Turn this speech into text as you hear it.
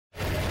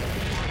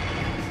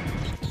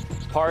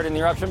Pardon the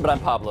interruption, but I'm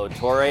Pablo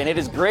Torre, and it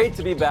is great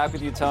to be back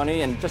with you,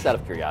 Tony. And just out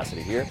of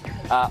curiosity here,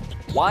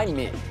 why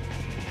me?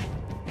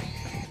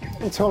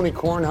 I'm Tony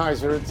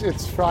Kornheiser.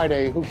 It's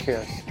Friday. Who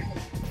cares?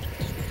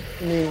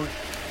 I mean,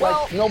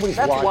 Well, nobody's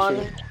that's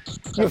watching.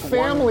 Your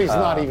family's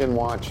not even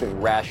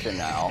watching.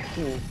 Rationale.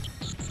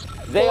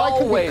 They Well, I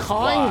could always be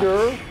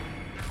kinder. watch.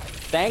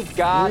 Thank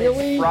God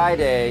Really? it's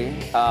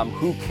Friday.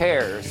 Who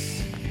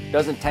cares?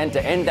 Doesn't tend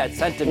to end that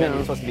sentiment. Yeah.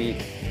 It's supposed to be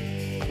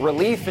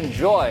relief and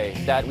joy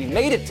that we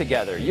made it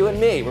together. You and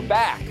me, we're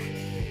back.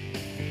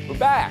 We're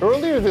back.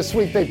 Earlier this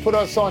week, they put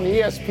us on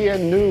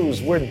ESPN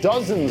News, where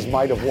dozens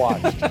might have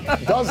watched.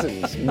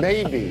 Dozens,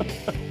 maybe.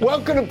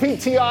 Welcome to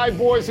PTI,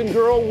 boys and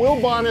girls.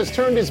 Wilbon has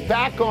turned his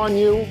back on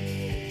you.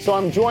 So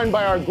I'm joined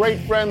by our great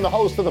friend, the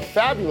host of the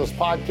fabulous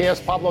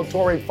podcast, Pablo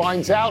Torre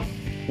Finds Out,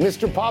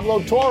 Mr.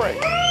 Pablo Torre.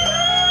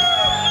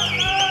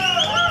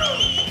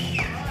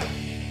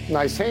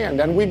 Nice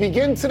hand. And we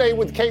begin today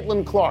with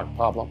Caitlin Clark,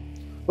 Pablo,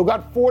 who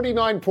got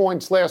 49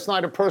 points last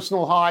night, a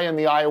personal high in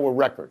the Iowa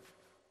record.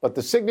 But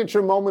the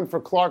signature moment for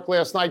Clark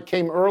last night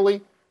came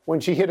early when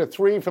she hit a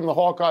three from the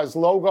Hawkeyes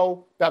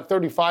logo, about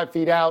 35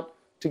 feet out,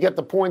 to get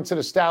the points that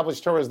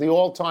established her as the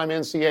all-time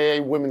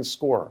NCAA women's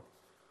scorer.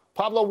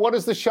 Pablo, what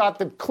is the shot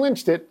that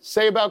clinched it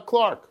say about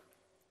Clark?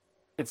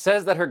 It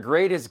says that her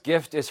greatest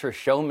gift is her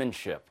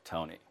showmanship,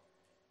 Tony.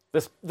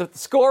 The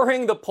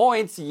scoring, the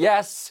points,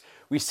 yes,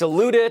 we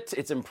salute it.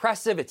 It's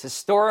impressive. It's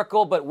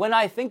historical. But when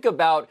I think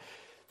about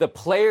the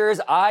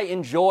players I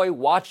enjoy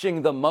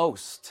watching the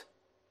most,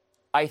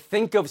 I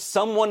think of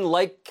someone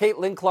like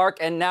Caitlin Clark,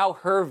 and now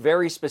her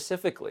very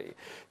specifically.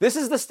 This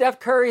is the Steph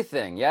Curry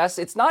thing, yes?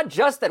 It's not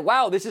just that,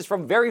 wow, this is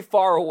from very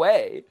far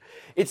away.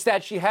 It's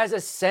that she has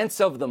a sense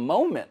of the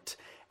moment,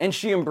 and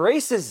she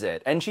embraces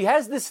it. And she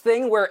has this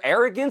thing where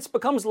arrogance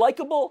becomes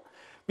likable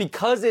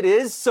because it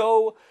is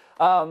so,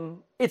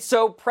 it's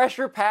so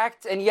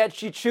pressure-packed, and yet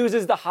she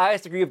chooses the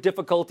highest degree of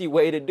difficulty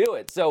way to do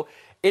it. So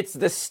it's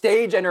the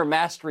stage and her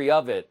mastery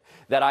of it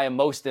that I am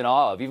most in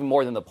awe of, even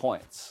more than the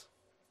points.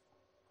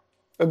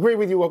 Agree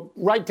with you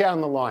right down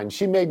the line.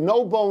 She made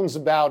no bones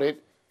about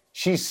it.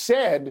 She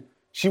said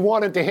she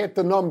wanted to hit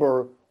the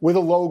number with a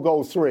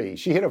logo three.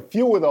 She hit a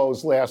few of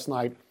those last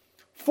night.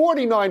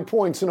 49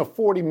 points in a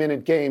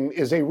 40-minute game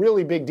is a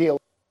really big deal.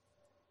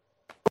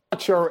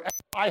 Watch her,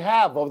 I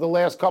have over the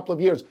last couple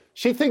of years.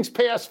 She thinks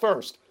pass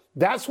first.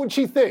 That's what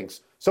she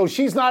thinks. So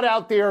she's not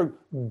out there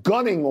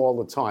gunning all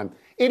the time.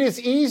 It is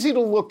easy to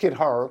look at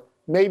her,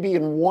 maybe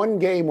in one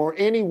game or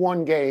any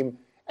one game,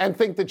 and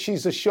think that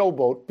she's a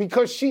showboat,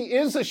 because she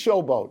is a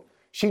showboat.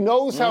 She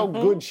knows how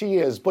good she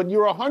is, but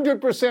you're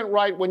 100%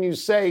 right when you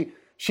say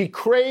she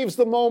craves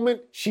the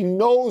moment, she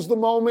knows the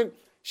moment,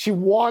 she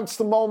wants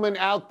the moment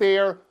out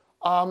there.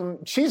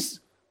 She is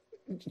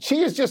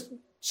just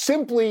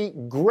simply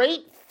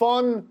great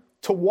fun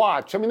to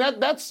watch. I mean,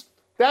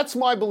 that's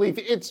my belief.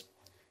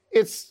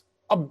 It's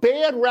a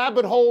bad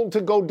rabbit hole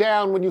to go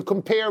down when you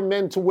compare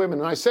men to women.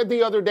 And I said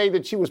the other day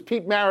that she was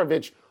Pete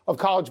Maravich of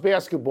college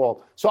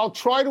basketball. So I'll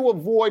try to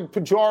avoid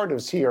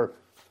pejoratives here.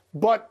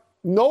 But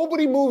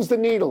nobody moves the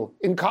needle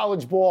in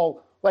college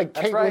ball like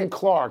Caitlin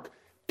Clark.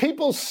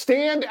 People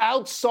stand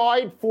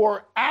outside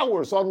for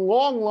hours on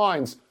long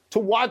lines to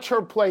watch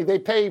her play. They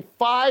pay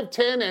 5,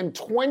 10, and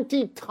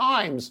 20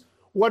 times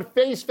what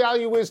face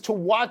value is to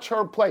watch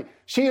her play.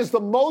 She is the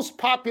most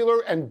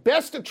popular and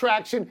best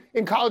attraction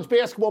in college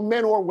basketball,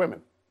 men or women.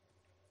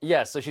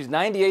 Yes, so she's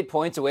 98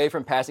 points away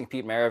from passing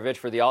Pete Maravich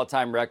for the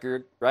all-time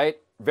record, right?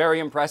 Very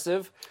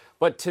impressive.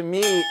 But to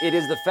me, it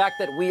is the fact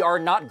that we are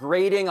not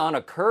grading on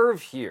a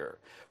curve here.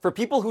 For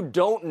people who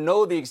don't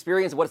know the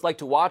experience of what it's like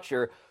to watch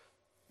her,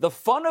 the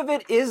fun of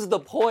it is the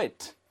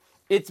point.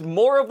 It's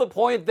more of the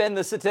point than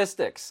the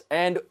statistics.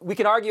 And we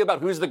can argue about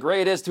who's the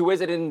greatest, who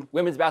is it in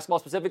women's basketball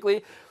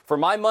specifically. For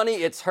my money,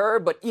 it's her.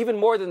 But even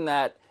more than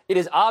that, it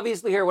is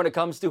obviously here when it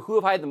comes to who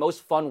have had the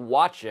most fun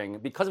watching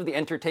because of the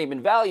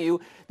entertainment value.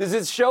 This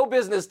is show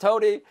business,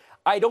 Tony.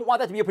 I don't want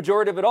that to be a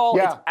pejorative at all.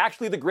 Yeah. It's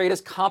actually the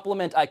greatest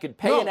compliment I could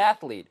pay an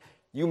athlete.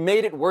 You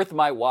made it worth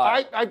my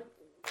while.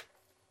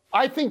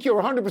 I think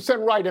you're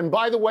 100% right. And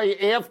by the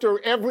way,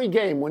 after every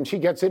game when she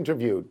gets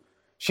interviewed,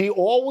 she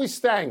always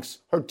thanks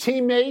her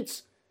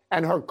teammates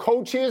and her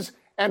coaches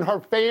and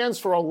her fans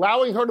for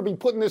allowing her to be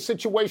put in this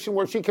situation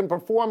where she can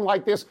perform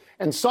like this.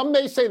 And some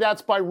may say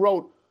that's by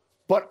rote,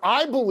 but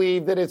I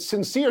believe that it's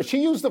sincere.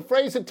 She used the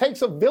phrase, "it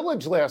takes a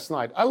village" last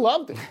night. I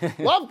loved it.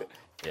 Loved it.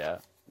 Yeah.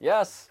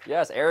 Yes.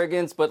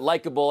 Arrogance, but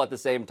likable at the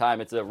same time.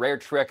 It's a rare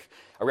trick,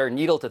 a rare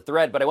needle to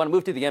thread. But I want to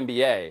move to the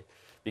NBA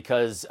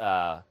because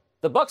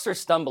the Bucks are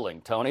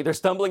stumbling, Tony. They're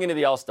stumbling into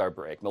the All-Star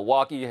break.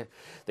 Milwaukee,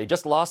 they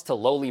just lost to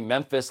lowly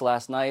Memphis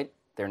last night.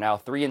 They're now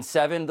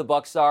 3-7, the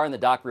Bucks are, in the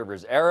Doc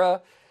Rivers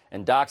era.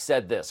 And Doc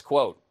said this,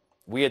 quote,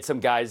 "We had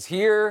some guys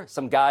here,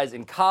 some guys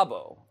in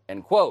Cabo,"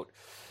 end quote.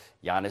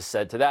 Giannis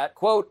said to that,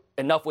 quote,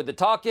 "Enough with the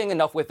talking,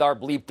 enough with our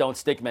bleep don't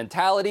stink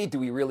mentality. Do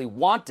we really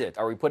want it?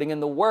 Are we putting in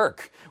the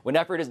work? When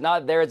effort is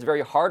not there, it's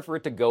very hard for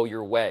it to go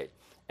your way,"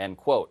 end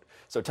quote.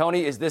 So,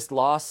 Tony, is this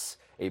loss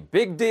a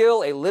big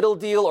deal, a little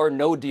deal, or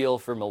no deal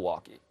for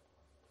Milwaukee?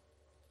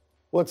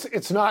 Well,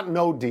 it's not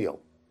no deal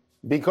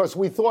because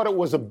we thought it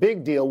was a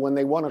big deal when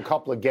they won a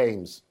couple of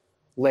games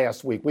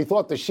last week. We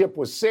thought the ship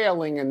was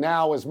sailing, and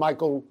now, as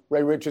Michael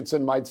Ray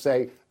Richardson might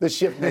say, the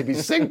ship may be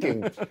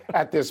sinking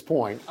at this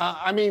point.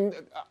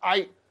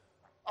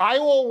 I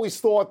always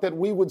thought that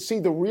we would see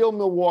the real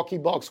Milwaukee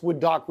Bucks with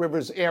Doc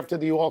Rivers after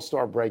the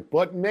All-Star break,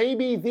 but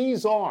maybe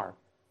these are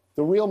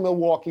the real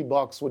Milwaukee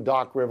Bucks with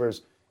Doc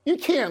Rivers. You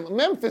can't.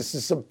 Memphis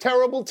is a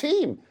terrible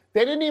team.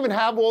 They didn't even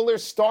have all their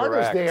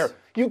starters there.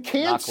 You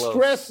can't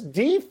stress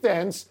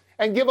defense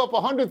and give up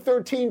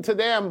 113 to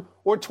them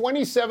or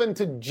 27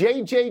 to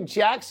J.J.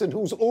 Jackson,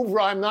 whose oeuvre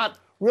I'm not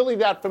really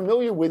that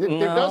familiar with. There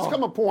does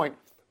come a point.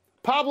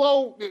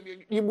 Pablo,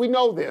 we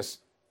know this.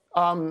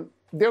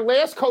 Their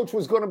last coach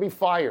was going to be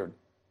fired.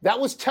 That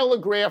was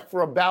telegraphed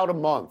for about a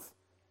month.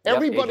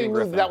 Everybody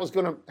knew that was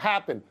going to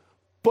happen.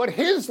 But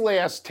his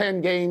last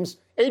 10 games,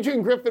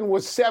 Adrian Griffin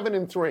was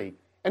 7-3.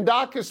 And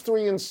Doc is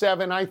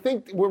 3-7. I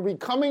think we're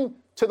coming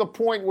to the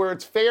point where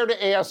it's fair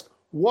to ask,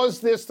 was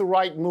this the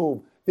right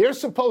move? They're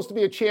supposed to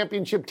be a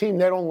championship team.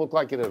 They don't look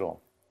like it at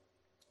all.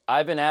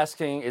 I've been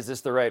asking, is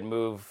this the right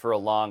move for a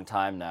long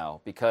time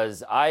now?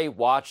 Because I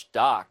watched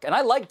Doc, and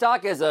I like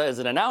Doc as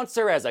an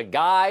announcer, as a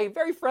guy,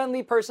 very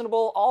friendly,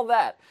 personable, all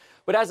that.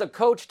 But as a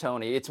coach,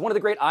 Tony, it's one of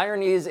the great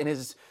ironies in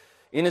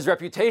his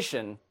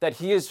reputation that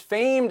he is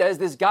famed as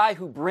this guy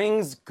who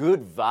brings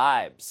good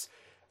vibes.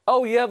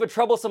 Oh, you have a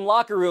troublesome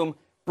locker room?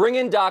 Bring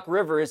in Doc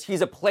Rivers.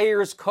 He's a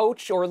player's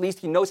coach, or at least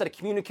he knows how to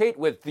communicate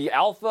with the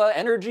alpha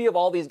energy of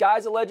all these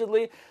guys,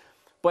 allegedly.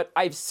 But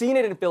I've seen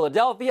it in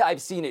Philadelphia.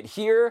 I've seen it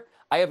here.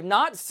 I have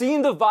not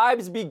seen the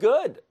vibes be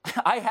good.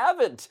 I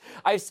haven't.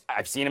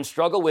 I've seen him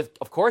struggle with,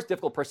 of course,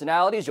 difficult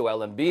personalities.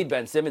 Joel Embiid,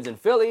 Ben Simmons in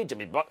Philly,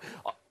 Jimmy Butler.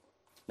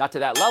 Not to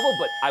that level,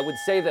 but I would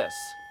say this.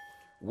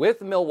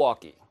 With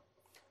Milwaukee,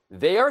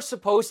 they are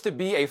supposed to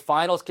be a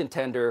finals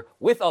contender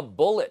with a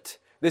bullet.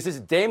 This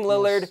is Dame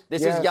Lillard.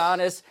 This is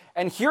Giannis.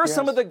 And here are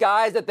some of the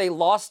guys that they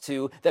lost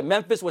to that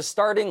Memphis was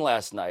starting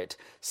last night.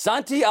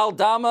 Santi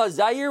Aldama,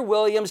 Zaire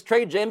Williams,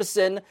 Trey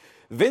Jameson,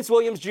 Vince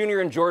Williams Jr.,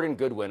 and Jordan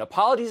Goodwin.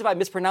 Apologies if I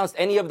mispronounced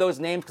any of those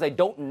names because I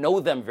don't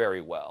know them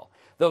very well.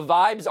 The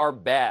vibes are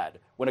bad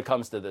when it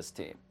comes to this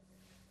team.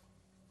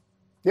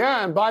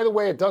 Yeah, and by the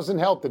way, it doesn't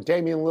help that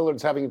Damian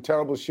Lillard's having a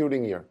terrible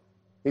shooting year.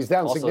 He's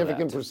down Also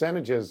significant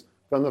percentages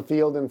from the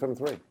field and from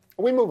three.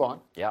 We move on.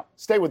 Yeah.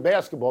 Stay with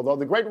basketball, though.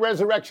 The great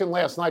resurrection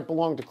last night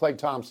belonged to Klay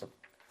Thompson.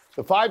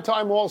 The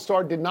five-time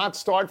All-Star did not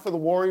start for the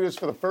Warriors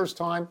for the first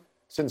time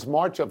since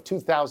March of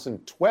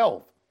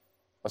 2012,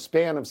 a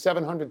span of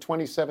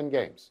 727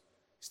 games.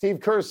 Steve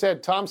Kerr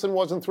said Thompson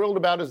wasn't thrilled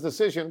about his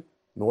decision,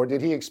 nor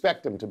did he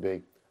expect him to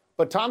be.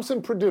 But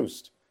Thompson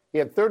produced. He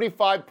had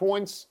 35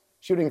 points,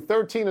 shooting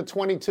 13 of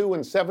 22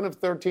 and 7 of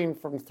 13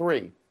 from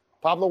three.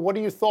 Pablo, what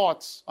are your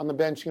thoughts on the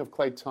benching of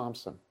Klay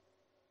Thompson?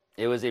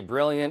 It was a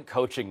brilliant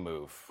coaching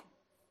move.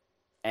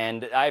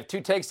 And I have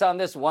two takes on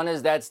this. One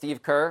is that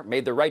Steve Kerr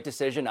made the right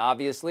decision,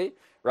 obviously,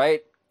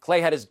 right?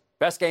 Klay had his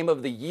best game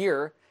of the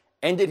year,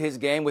 ended his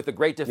game with a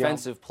great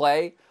defensive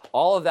play.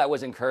 All of that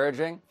was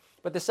encouraging.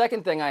 But the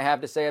second thing I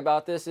have to say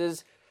about this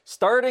is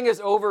starting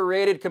is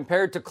overrated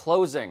compared to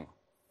closing.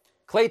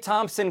 Klay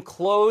Thompson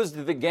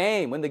closed the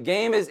game. When the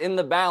game is in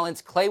the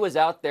balance, Klay was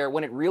out there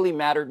when it really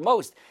mattered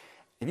most.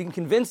 If you can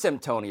convince him,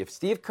 Tony, if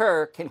Steve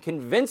Kerr can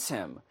convince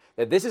him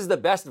that this is the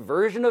best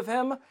version of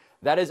him,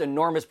 that is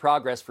enormous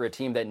progress for a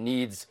team that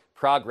needs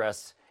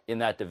progress in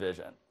that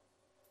division.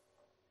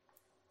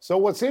 So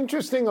what's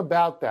interesting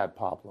about that,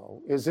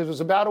 Pablo, is it was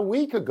about a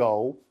week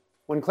ago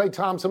when Klay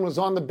Thompson was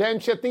on the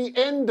bench at the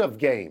end of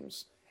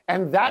games.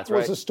 And that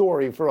was a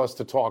story for us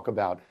to talk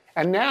about.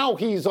 And now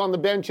he's on the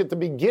bench at the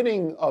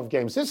beginning of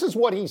games. This is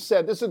what he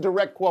said. This is a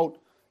direct quote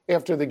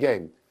after the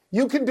game.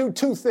 You can do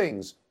two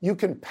things. You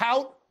can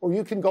pout or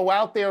you can go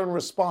out there and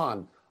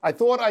respond. I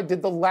thought I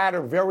did the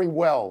latter very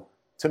well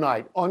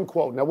tonight,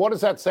 unquote. Now, what does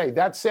that say?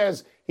 That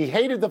says he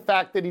hated the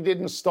fact that he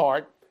didn't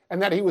start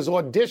and that he was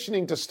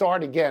auditioning to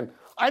start again.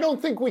 I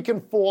don't think we can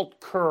fault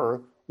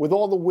Kerr with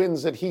all the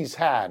wins that he's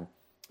had.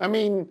 I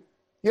mean,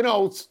 you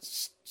know,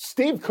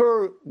 Steve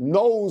Kerr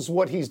knows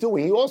what he's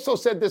doing. He also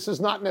said this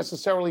is not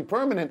necessarily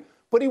permanent,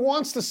 but he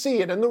wants to see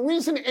it. And the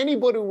reason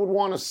anybody would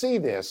want to see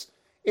this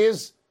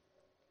is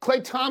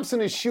Klay Thompson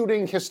is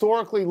shooting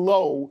historically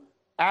low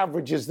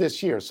averages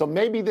this year. So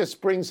maybe this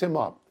brings him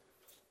up.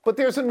 But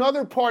there's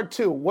another part,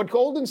 too. What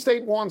Golden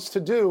State wants to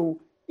do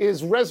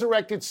is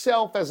resurrect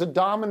itself as a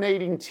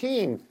dominating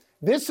team.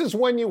 This is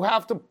when you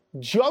have to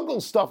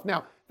juggle stuff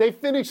now. They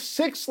finished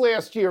 6th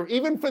last year.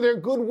 Even for their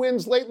good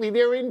wins lately,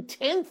 they're in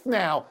 10th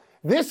now.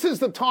 This is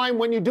the time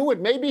when you do it.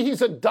 Maybe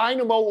he's a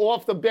dynamo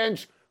off the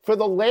bench for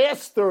the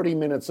last 30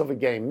 minutes of a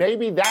game.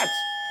 Maybe that's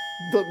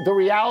the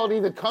reality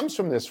that comes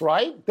from this,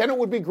 right? Then it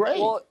would be great.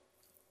 Well,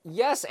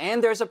 yes,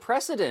 and there's a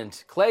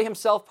precedent. Klay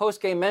himself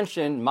post-game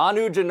mentioned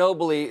Manu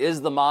Ginobili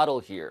is the model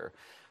here.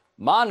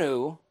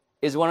 Manu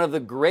is one of the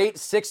great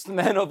sixth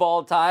men of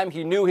all time.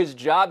 He knew his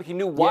job. He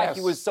knew why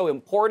he was so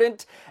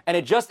important. And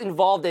it just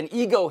involved an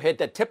ego hit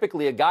that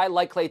typically a guy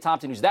like Klay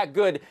Thompson, who's that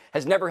good,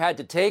 has never had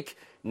to take.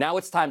 Now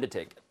it's time to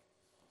take it.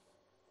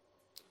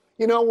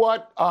 You know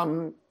what?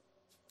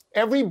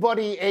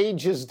 Everybody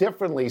ages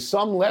differently,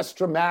 some less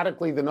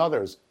dramatically than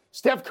others.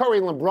 Steph Curry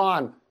and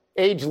LeBron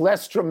age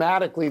less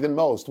dramatically than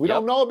most. We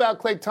don't know about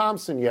Klay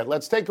Thompson yet.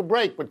 Let's take a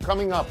break, but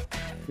coming up,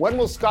 when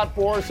will Scott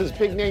Boras'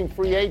 big-name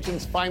free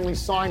agents finally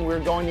sign? We're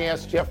going to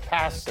ask Jeff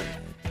Passan.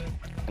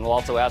 And we'll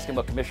also ask him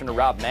what Commissioner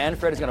Rob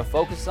Manfred is going to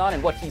focus on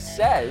and what he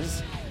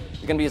says is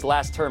going to be his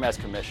last term as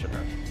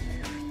commissioner.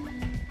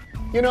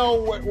 You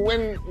know,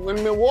 when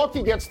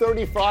Milwaukee gets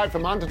 35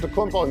 from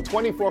Antetokounmpo and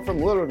 24 from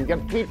Lillard and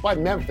get beat by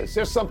Memphis,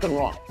 there's something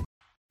wrong.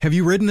 Have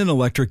you ridden an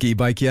electric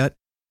e-bike yet?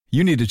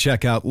 You need to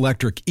check out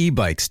Lectric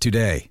E-Bikes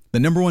today, the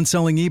 #1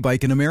 selling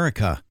e-bike in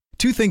America.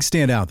 Two things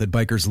stand out that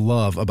bikers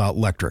love about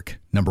Lectric.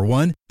 Number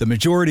one, the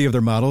majority of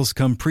their models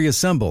come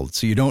pre-assembled,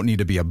 so you don't need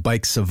to be a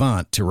bike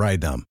savant to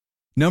ride them.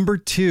 Number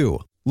two,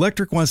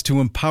 Lectric wants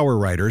to empower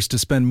riders to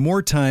spend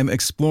more time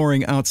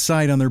exploring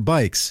outside on their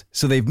bikes,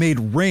 so they've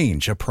made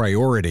range a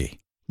priority.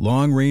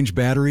 Long-range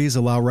batteries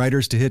allow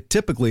riders to hit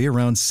typically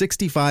around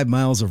 65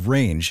 miles of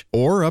range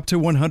or up to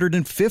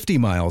 150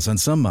 miles on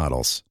some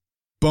models.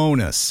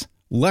 Bonus,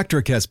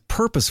 Lectric has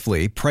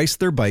purposefully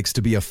priced their bikes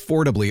to be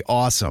affordably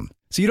awesome,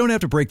 so you don't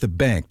have to break the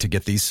bank to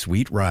get these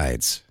sweet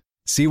rides.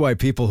 See why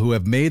people who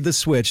have made the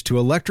switch to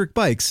electric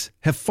bikes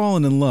have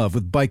fallen in love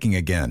with biking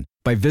again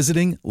by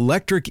visiting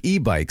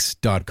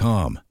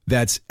lectricebikes.com.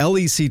 That's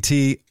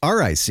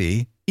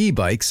LECTRIC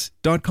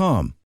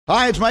ebikes.com.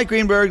 Hi, it's Mike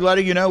Greenberg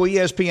letting you know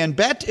ESPN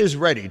Bet is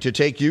ready to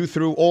take you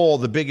through all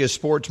the biggest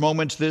sports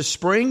moments this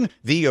spring.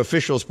 The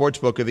official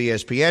sportsbook of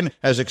ESPN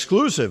has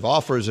exclusive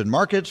offers and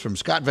markets from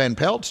Scott Van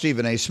Pelt,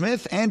 Stephen A.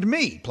 Smith, and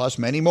me, plus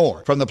many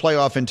more. From the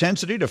playoff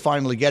intensity to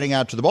finally getting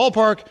out to the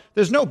ballpark,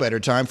 there's no better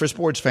time for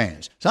sports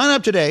fans. Sign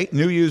up today.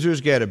 New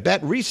users get a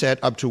bet reset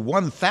up to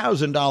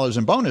 $1,000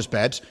 in bonus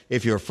bets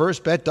if your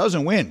first bet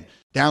doesn't win.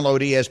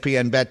 Download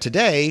ESPN Bet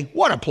today.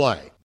 What a play.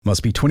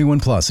 Must be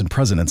 21 plus and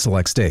present in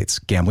select states.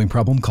 Gambling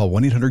problem? Call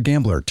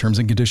 1-800-GAMBLER. Terms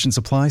and conditions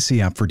apply.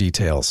 See app for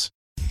details.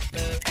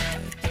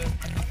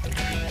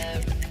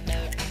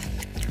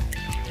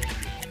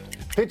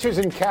 Pitchers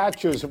and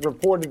catchers have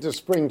reported to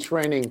spring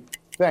training,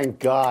 thank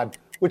God,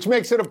 which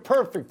makes it a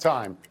perfect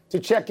time to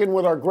check in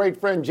with our great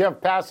friend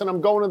Jeff Passan.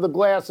 I'm going to the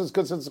glasses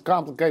because it's a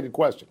complicated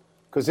question,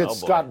 because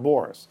it's Scott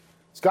Boras.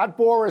 Scott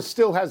Boras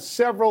still has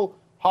several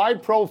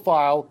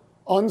high-profile,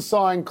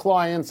 unsigned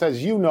clients,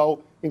 as you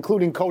know,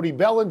 including Cody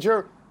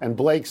Bellinger and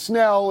Blake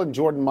Snell and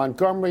Jordan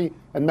Montgomery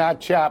and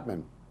Matt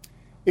Chapman.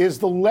 Is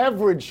the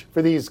leverage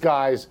for these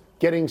guys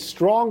getting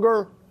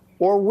stronger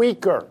or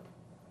weaker?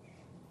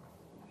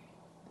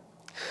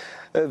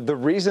 The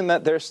reason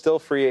that they're still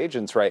free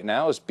agents right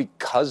now is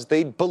because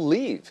they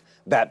believe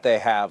that they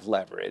have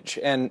leverage.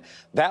 And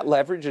that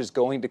leverage is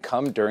going to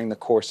come during the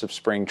course of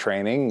spring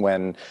training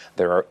when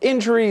there are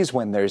injuries,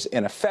 when there's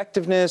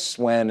ineffectiveness,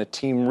 when a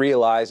team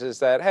realizes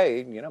that,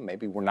 hey,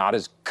 maybe we're not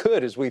as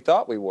good as we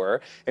thought we were,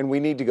 and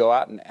we need to go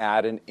out and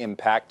add an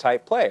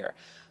impact-type player.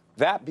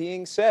 That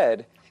being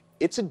said,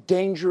 it's a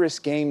dangerous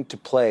game to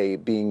play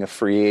being a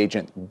free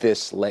agent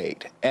this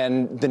late.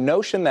 And the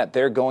notion that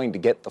they're going to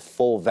get the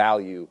full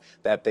value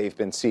that they've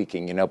been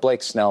seeking,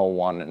 Blake Snell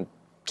won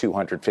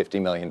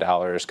 $250 million,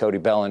 Cody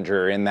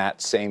Bellinger in that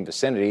same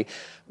vicinity,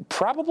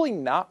 probably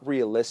not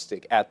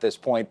realistic at this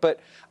point. But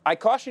I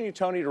caution you,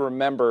 Tony, to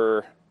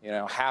remember,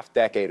 half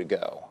decade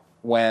ago,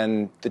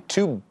 when the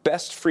two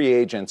best free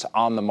agents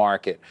on the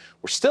market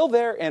were still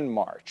there in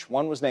March.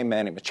 One was named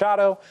Manny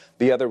Machado.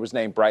 The other was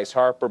named Bryce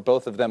Harper.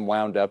 Both of them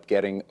wound up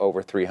getting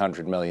over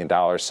 $300 million.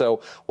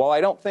 So while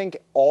I don't think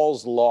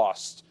all's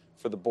lost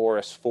for the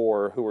Boras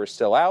Four who are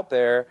still out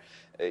there,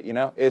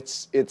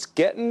 it's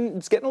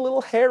getting a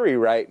little hairy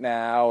right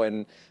now.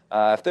 And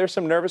if there's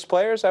some nervous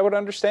players, I would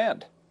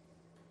understand.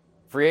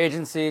 Free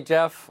agency,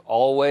 Jeff,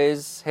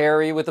 always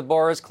hairy with the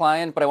Boras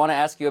client, but I want to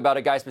ask you about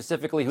a guy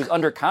specifically who's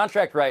under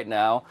contract right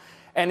now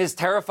and is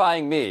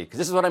terrifying me, because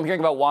this is what I'm hearing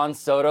about Juan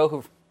Soto,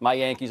 who my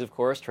Yankees, of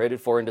course, traded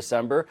for in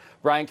December.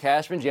 Brian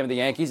Cashman, GM of the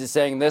Yankees, is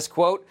saying this,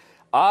 quote,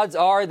 "Odds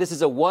are this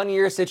is a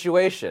one-year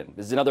situation.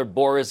 This is another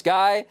Boras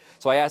guy.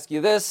 So I ask you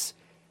this,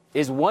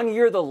 is 1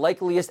 year the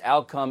likeliest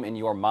outcome in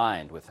your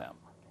mind with him?"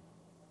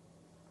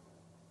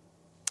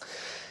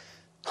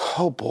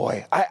 Oh,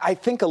 boy. I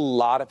think a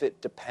lot of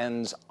it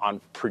depends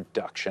on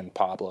production,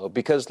 Pablo,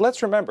 because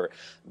let's remember,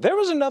 there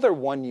was another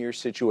one-year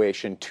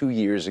situation 2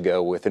 years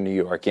ago with the New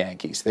York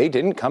Yankees. They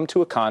didn't come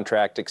to a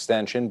contract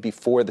extension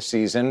before the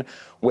season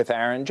with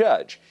Aaron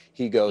Judge.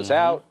 He goes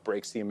out,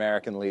 breaks the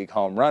American League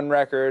home run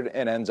record,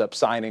 and ends up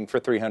signing for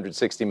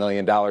 $360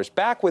 million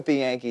back with the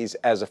Yankees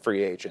as a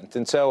free agent.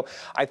 And so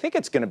I think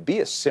it's going to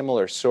be a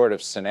similar sort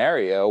of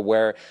scenario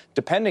where,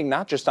 depending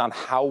not just on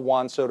how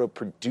Juan Soto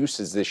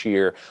produces this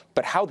year,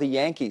 but how the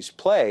Yankees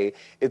play,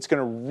 it's going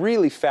to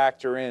really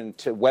factor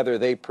into whether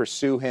they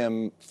pursue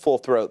him full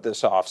throat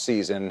this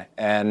offseason.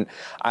 And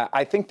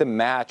I think the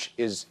match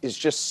is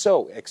just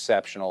so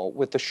exceptional.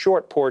 With the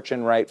short porch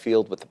in right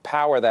field, with the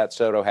power that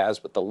Soto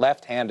has, with the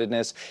left-handedness,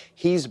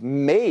 he's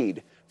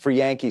made for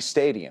Yankee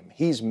Stadium.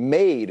 He's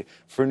made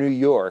for New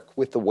York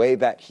with the way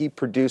that he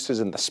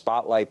produces and the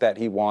spotlight that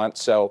he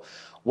wants. So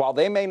while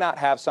they may not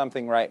have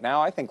something right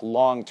now, I think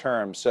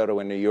long-term Soto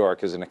in New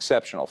York is an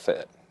exceptional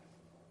fit.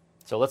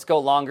 So let's go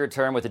longer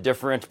term with a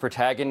different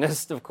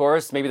protagonist, of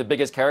course. Maybe the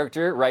biggest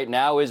character right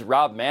now is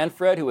Rob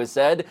Manfred, who has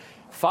said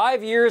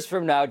 5 years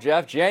from now,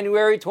 Jeff,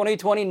 January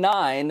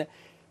 2029,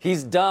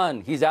 he's done.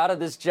 He's out of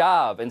this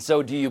job. And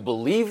so do you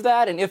believe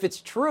that? And if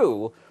it's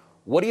true,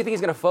 what do you think he's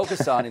going to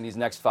focus on in these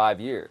next 5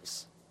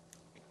 years?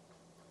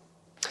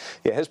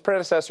 Yeah, his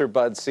predecessor,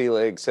 Bud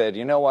Selig, said,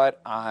 you know what,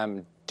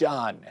 I'm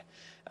done.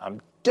 I'm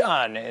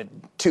done in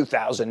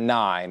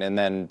 2009, and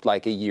then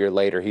like a year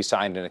later he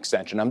signed an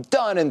extension. I'm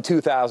done in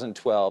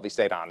 2012. He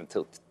stayed on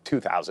until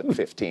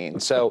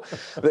 2015. So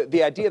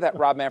the idea that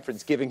Rob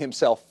Manfred's giving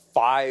himself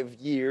 5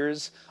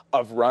 years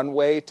of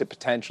runway to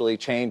potentially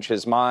change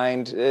his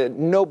mind,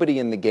 nobody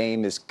in the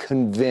game is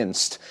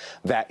convinced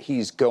that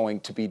he's going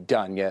to be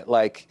done yet.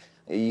 Like,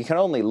 you can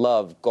only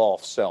love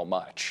golf so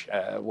much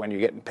when you're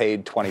getting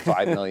paid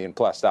 $25 million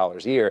plus a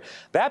year.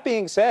 That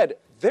being said,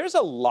 there's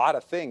a lot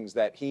of things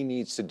that he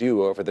needs to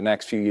do over the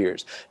next few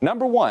years.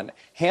 Number one,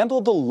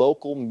 handle the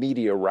local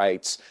media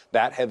rights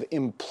that have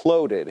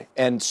imploded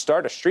and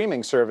start a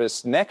streaming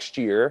service next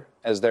year,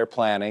 as they're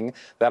planning,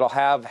 that'll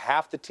have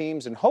half the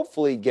teams and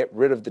hopefully get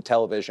rid of the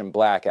television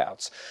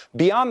blackouts.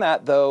 Beyond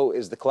that, though,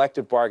 is the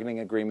collective bargaining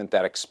agreement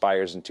that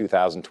expires in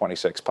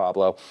 2026,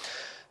 Pablo.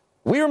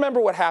 We remember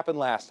what happened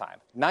last time.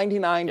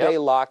 99-day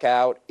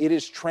lockout. It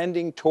is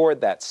trending toward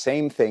that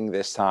same thing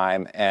this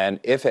time. And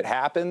if it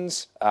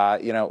happens,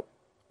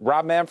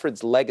 Rob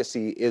Manfred's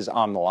legacy is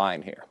on the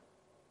line here.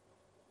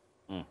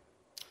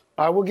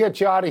 I will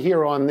get you out of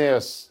here on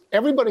this.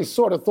 Everybody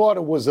sort of thought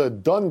it was a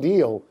done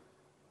deal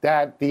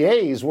that the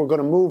A's were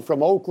going to move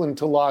from Oakland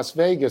to Las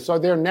Vegas. Are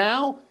there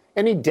now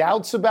any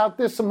doubts about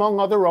this among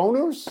other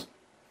owners?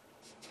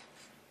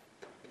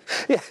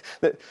 Yeah,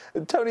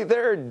 Tony,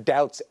 there are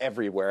doubts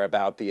everywhere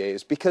about the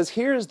A's because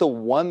here's the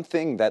one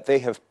thing that they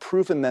have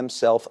proven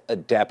themselves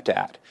adept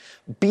at,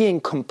 being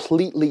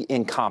completely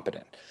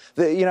incompetent.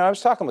 I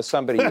was talking with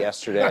somebody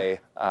yesterday,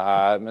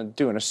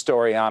 doing a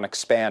story on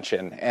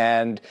expansion,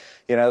 and,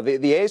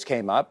 the A's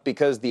came up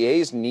because the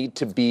A's need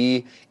to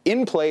be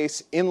in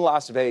place in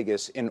Las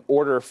Vegas in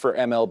order for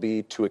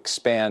MLB to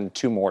expand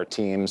 2 more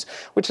teams,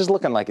 which is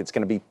looking like it's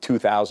going to be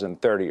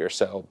 2030 or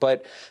so.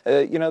 But,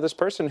 this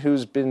person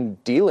who's been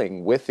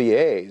dealing with the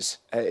A's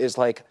is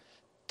like,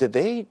 do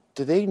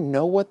they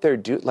know what they're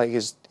doing? Like,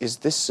 is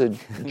this a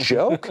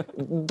joke?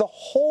 The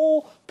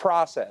whole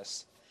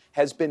process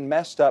has been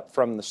messed up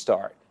from the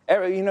start.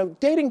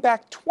 Dating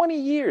back 20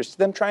 years to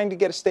them trying to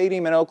get a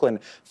stadium in Oakland,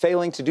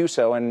 failing to do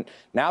so. And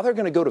now they're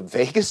going to go to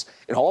Vegas,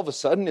 and all of a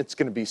sudden it's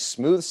going to be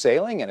smooth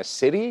sailing in a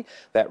city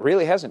that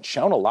really hasn't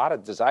shown a lot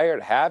of desire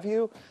to have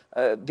you.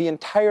 The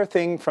entire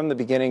thing from the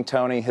beginning,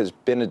 Tony, has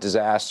been a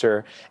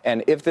disaster.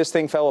 And if this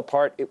thing fell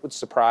apart, it would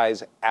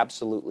surprise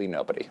absolutely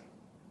nobody.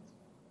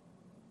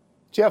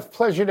 Jeff,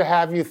 pleasure to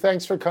have you.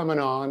 Thanks for coming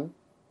on.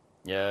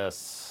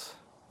 Yes.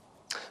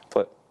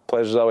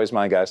 Pleasure's always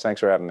mine, guys.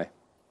 Thanks for having me.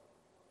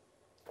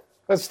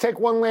 Let's take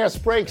one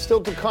last break. Still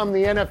to come,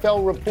 the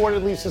NFL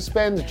reportedly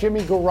suspends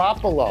Jimmy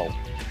Garoppolo.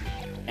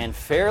 And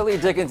Fairleigh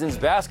Dickinson's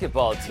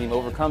basketball team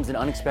overcomes an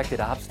unexpected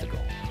obstacle,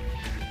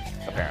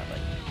 apparently.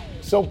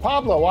 So,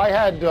 Pablo, I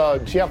had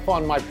Jeff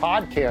on my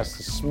podcast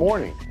this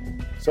morning.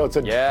 So it's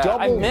a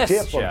double dip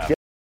of Jeff.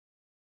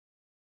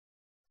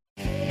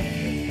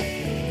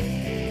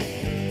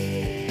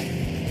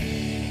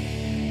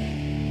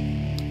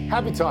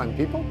 Happy time,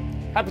 people.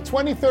 Happy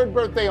 23rd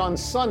birthday on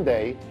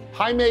Sunday,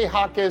 Jaime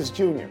Jaquez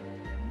Jr.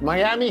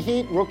 Miami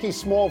Heat rookie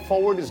small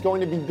forward is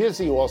going to be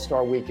busy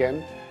All-Star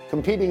Weekend,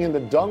 competing in the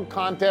dunk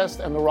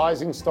contest and the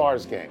Rising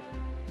Stars game.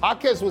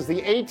 Jaquez was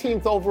the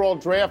 18th overall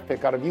draft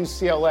pick out of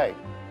UCLA,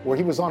 where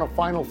he was on a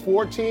Final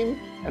Four team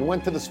and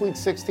went to the Sweet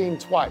 16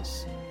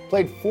 twice.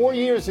 Played 4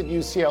 years at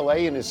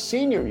UCLA. In his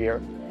senior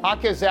year,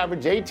 Jaquez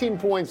averaged 18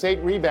 points, 8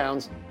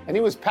 rebounds, and he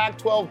was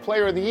Pac-12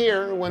 Player of the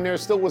Year when there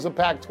still was a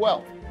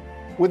Pac-12.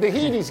 With the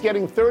Heat, he's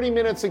getting 30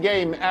 minutes a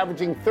game,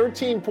 averaging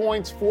 13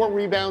 points, 4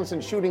 rebounds,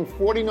 and shooting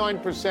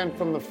 49%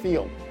 from the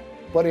field.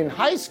 But in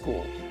high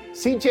school,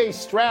 C.J.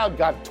 Stroud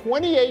got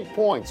 28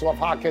 points off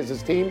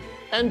Jaquez's team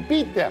and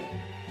beat them.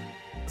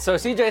 So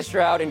C.J.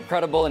 Stroud,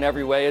 incredible in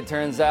every way, it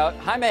turns out.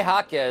 Jaime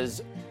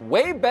Jaquez,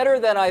 way better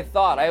than I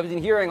thought. I've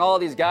been hearing all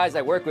these guys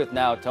I work with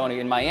now, Tony,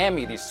 in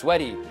Miami, these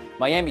sweaty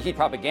Miami Heat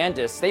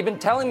propagandists. They've been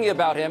telling me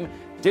about him.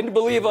 Didn't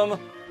believe them.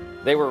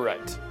 They were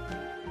right.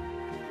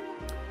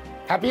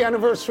 Happy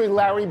anniversary,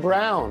 Larry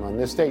Brown. On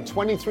this day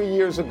 23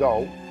 years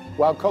ago,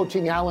 while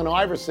coaching Allen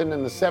Iverson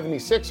and the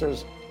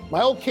 76ers,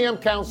 my old camp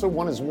counselor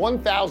won his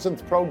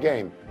 1,000th pro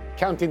game,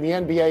 counting the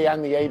NBA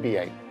and the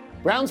ABA.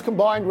 Brown's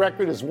combined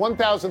record is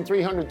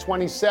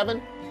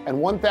 1,327 and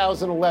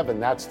 1,011.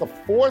 That's the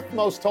 4th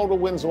most total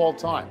wins of all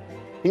time.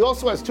 He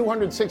also has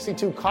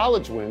 262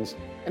 college wins,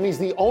 and he's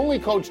the only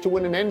coach to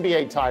win an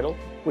NBA title,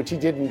 which he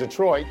did in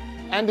Detroit,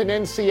 and an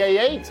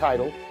NCAA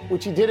title,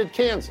 which he did at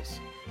Kansas.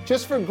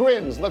 Just for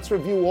grins, let's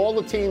review all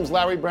the teams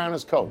Larry Brown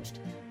has coached.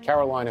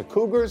 Carolina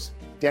Cougars,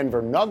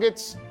 Denver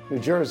Nuggets, New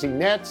Jersey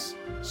Nets,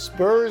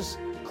 Spurs,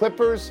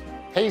 Clippers,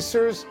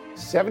 Pacers,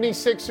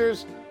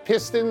 76ers,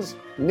 Pistons,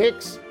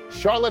 Knicks,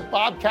 Charlotte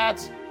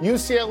Bobcats,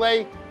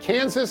 UCLA,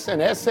 Kansas,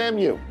 and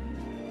SMU.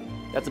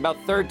 That's about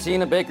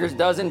 13 of Baker's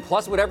dozen,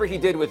 plus whatever he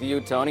did with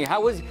you, Tony.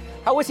 How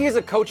was he as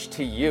a coach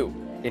to you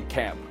in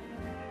camp?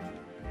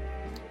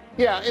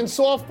 Yeah, in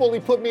softball, he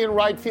put me in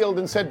right field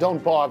and said,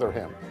 don't bother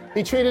him.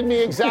 He treated me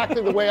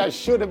exactly the way I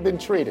should have been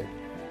treated.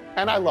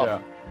 And I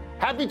love him.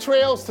 Happy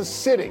trails to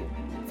sitting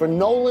for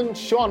Nolan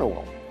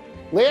Schanuel.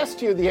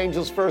 Last year, the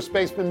Angels' first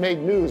baseman made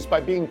news by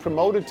being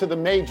promoted to the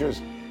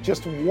majors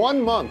just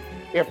 1 month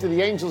after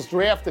the Angels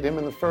drafted him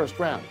in the first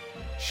round.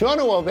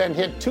 Schanuel then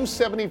hit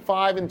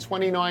 .275 in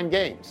 29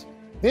 games.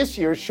 This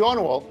year,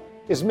 Schanuel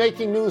is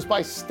making news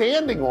by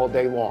standing all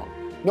day long.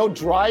 No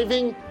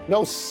driving,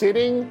 no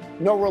sitting,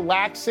 no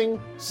relaxing,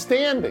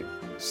 standing,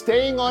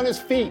 staying on his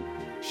feet.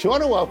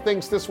 Schanuel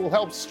thinks this will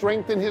help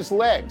strengthen his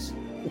legs.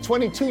 The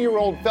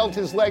 22-year-old felt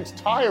his legs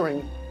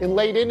tiring in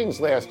late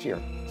innings last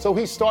year, so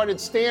he started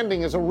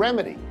standing as a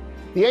remedy.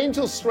 The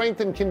Angels'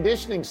 strength and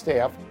conditioning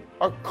staff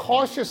are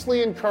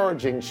cautiously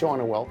encouraging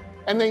Schanuel,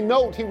 and they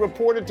note he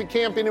reported to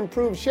camp in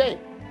improved shape.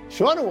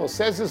 Schanuel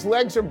says his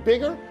legs are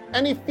bigger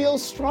and he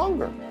feels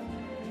stronger.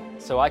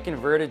 So I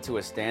converted to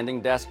a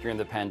standing desk during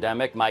the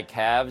pandemic. My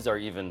calves are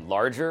even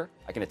larger.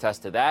 I can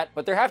attest to that.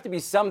 But there have to be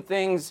some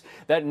things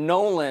that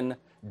Nolan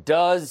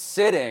does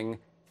sitting,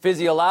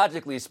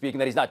 physiologically speaking,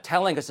 that he's not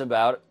telling us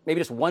about, maybe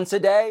just once a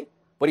day,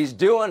 but he's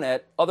doing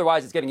it.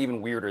 Otherwise, it's getting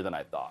even weirder than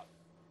I thought.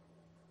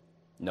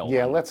 No.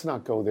 Yeah, let's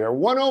not go there.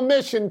 One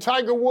omission,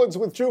 Tiger Woods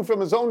withdrew from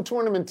his own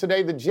tournament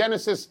today, the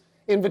Genesis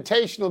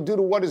Invitational, due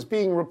to what is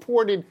being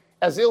reported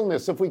as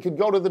illness. If we could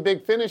go to the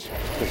big finish,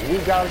 because we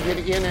got to get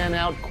in and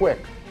out quick.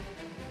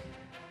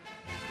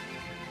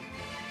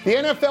 The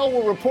NFL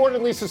will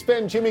reportedly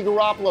suspend Jimmy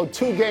Garoppolo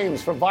 2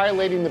 games for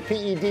violating the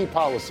PED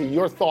policy.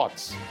 Your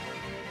thoughts?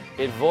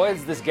 It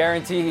voids this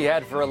guarantee he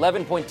had for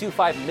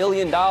 $11.25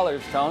 million,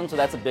 Tone, so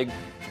that's a big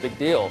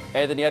deal.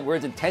 Anthony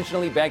Edwards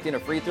intentionally banked in a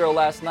free throw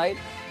last night.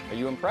 Are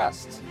you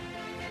impressed?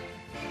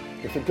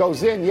 If it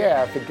goes in,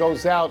 yeah. If it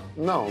goes out,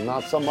 no,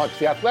 not so much.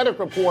 The Athletic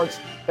reports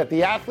that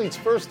the Athletes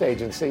First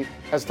Agency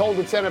has told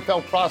its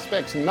NFL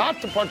prospects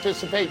not to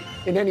participate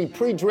in any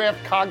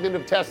pre-draft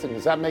cognitive testing.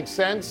 Does that make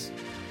sense?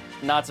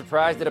 Not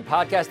surprised. Did a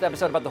podcast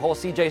episode about the whole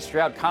C.J.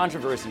 Stroud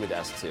controversy with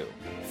S2.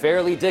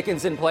 Fairleigh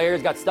Dickinson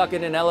players got stuck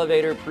in an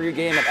elevator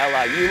pregame at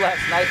LIU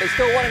last night. They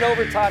still won in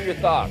overtime. Your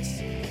thoughts?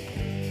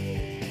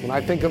 When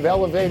I think of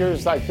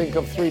elevators, I think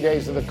of 3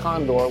 days of the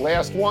Condor.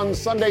 Last one,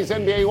 Sunday's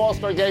NBA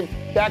All-Star Game,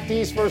 back to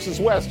East versus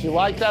West. You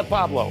like that,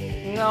 Pablo?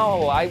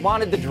 No, I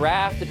wanted the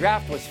draft. The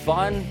draft was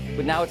fun,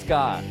 but now it's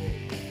gone.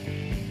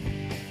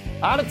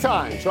 Out of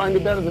time. Trying to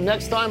do better the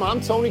next time. I'm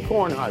Tony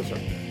Kornheiser.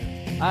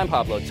 I'm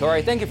Pablo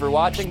Torre. Thank you for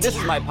watching. This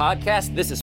is my podcast. This is